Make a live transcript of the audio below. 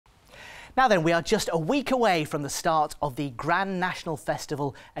Now then, we are just a week away from the start of the Grand National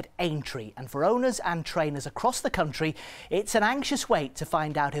Festival at Aintree, and for owners and trainers across the country, it's an anxious wait to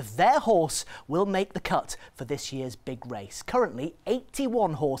find out if their horse will make the cut for this year's big race. Currently,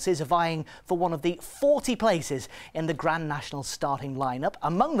 81 horses are vying for one of the 40 places in the Grand National starting lineup.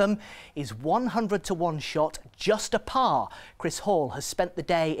 Among them is 100-to-1 shot Just a Par. Chris Hall has spent the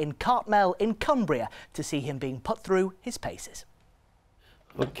day in Cartmel in Cumbria to see him being put through his paces.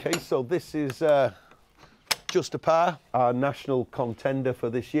 OK, so this is Just a Par, our national contender for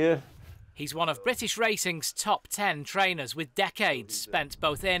this year. He's one of British racing's top 10 trainers with decades spent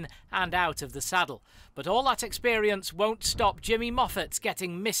both in and out of the saddle. But all that experience won't stop Jimmy Moffatt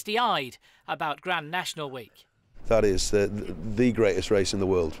getting misty-eyed about Grand National Week. That is the greatest race in the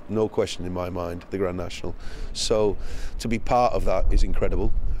world, no question in my mind, the Grand National. So to be part of that is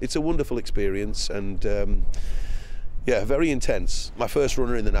incredible. It's a wonderful experience and yeah, very intense. My first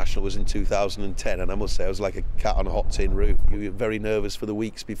runner in the National was in 2010, and I must say I was like a cat on a hot tin roof. You were very nervous for the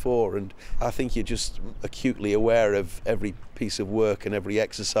weeks before, and I think you're just acutely aware of every piece of work and every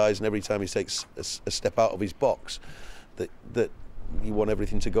exercise, and every time he takes a step out of his box, that you want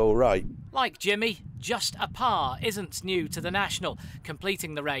everything to go right. Like Jimmy, Just a Par isn't new to the National,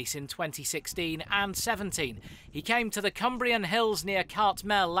 completing the race in 2016 and 17. He came to the Cumbrian Hills near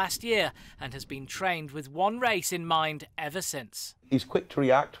Cartmel last year and has been trained with one race in mind ever since. He's quick to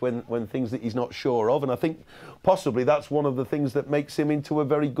react when things that he's not sure of, and I think possibly that's one of the things that makes him into a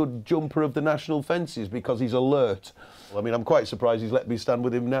very good jumper of the national fences, because he's alert. I mean, I'm quite surprised he's let me stand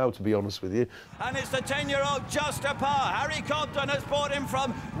with him now, to be honest with you. And it's the 10-year-old Just a Par. Harry Cobden has brought him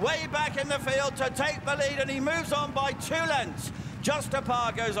from way back in the field to take the lead, and he moves on by 2 lengths. Just a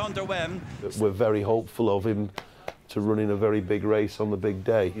Par goes on to win. We're very hopeful of him to run in a very big race on the big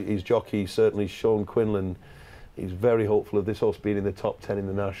day. His jockey, certainly Sean Quinlan, he's very hopeful of this horse being in the top 10 in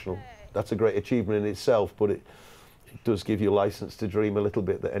the National. That's a great achievement in itself, but it does give you license to dream a little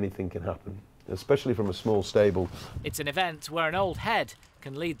bit that anything can happen, especially from a small stable. It's an event where an old head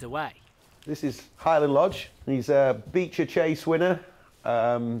can lead the way. This is Highland Lodge. He's a Beecher Chase winner.